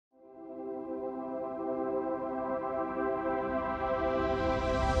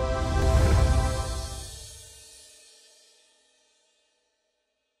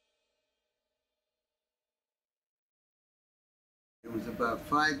about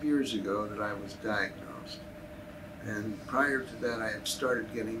 5 years ago that I was diagnosed. And prior to that, I had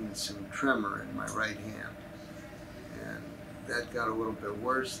started getting some tremor in my right hand. And that got a little bit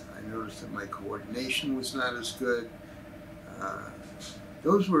worse. I noticed that my coordination was not as good.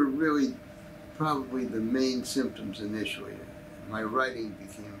 Those were really probably the main symptoms initially. My writing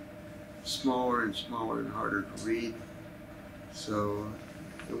became smaller and smaller and harder to read. So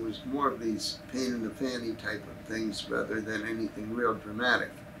it was more of these pain in the fanny type of things rather than anything real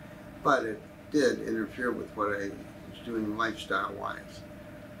dramatic. But it did interfere with what I was doing lifestyle-wise.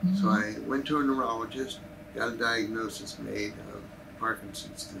 Mm-hmm. So I went to a neurologist, got a diagnosis made of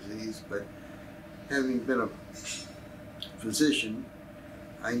Parkinson's disease, but having been a physician,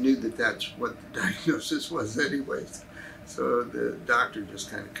 I knew that that's what the diagnosis was anyways. So the doctor just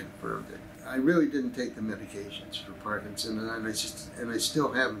kind of confirmed it. I really didn't take the medications for Parkinson, and I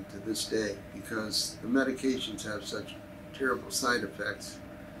still haven't to this day, because the medications have such terrible side effects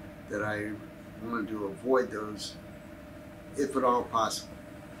that I wanted to avoid those if at all possible.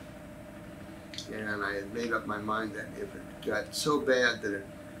 And I had made up my mind that if it got so bad that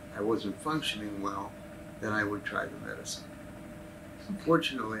I wasn't functioning well, then I would try the medicine.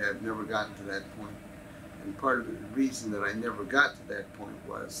 Unfortunately, I've never gotten to that point. And part of the reason that I never got to that point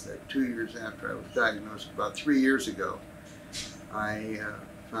was that 2 years after I was diagnosed, about 3 years ago, I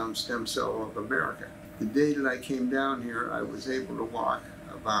found Stem Cell of America. The day that I came down here, I was able to walk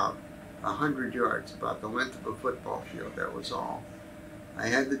about 100 yards, about the length of a football field, that was all. I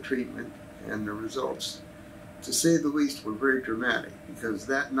had the treatment, and the results, to say the least, were very dramatic, because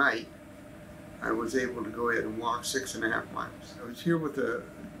that night, I was able to go ahead and walk 6.5 miles. I was here with a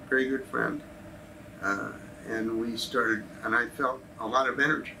very good friend, and we started, and I felt a lot of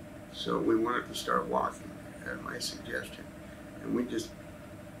energy. So we wanted to start walking at my suggestion. And we just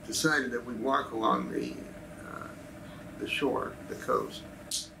decided that we'd walk along the shore, the coast,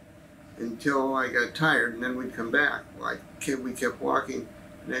 until I got tired, and then we'd come back. We kept walking,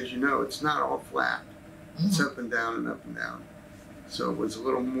 and as you know, it's not all flat. Mm-hmm. It's up and down and up and down. So it was a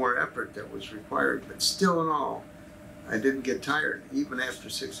little more effort that was required, but still in all, I didn't get tired, even after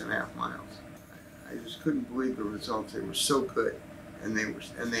 6.5 miles. I just couldn't believe the results. They were so good, and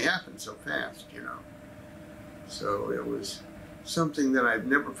they happened so fast, you know. So it was something that I've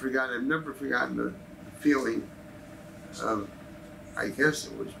never forgotten. I've never forgotten the feeling of, I guess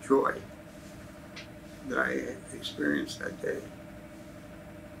it was joy that I experienced that day.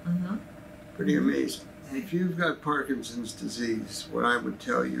 Mm-hmm. Pretty amazing. If you've got Parkinson's disease, what I would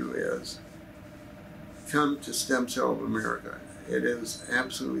tell you is come to Stem Cell of America. It is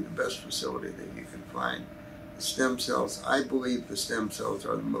absolutely the best facility that you can find. The stem cells, I believe the stem cells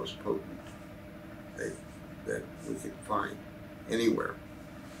are the most potent that we can find anywhere.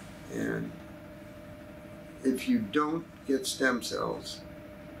 And if you don't get stem cells,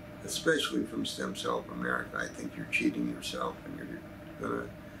 especially from Stem Cell of America, I think you're cheating yourself, and you're going to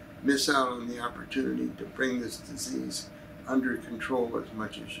miss out on the opportunity to bring this disease under control as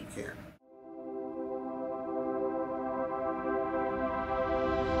much as you can.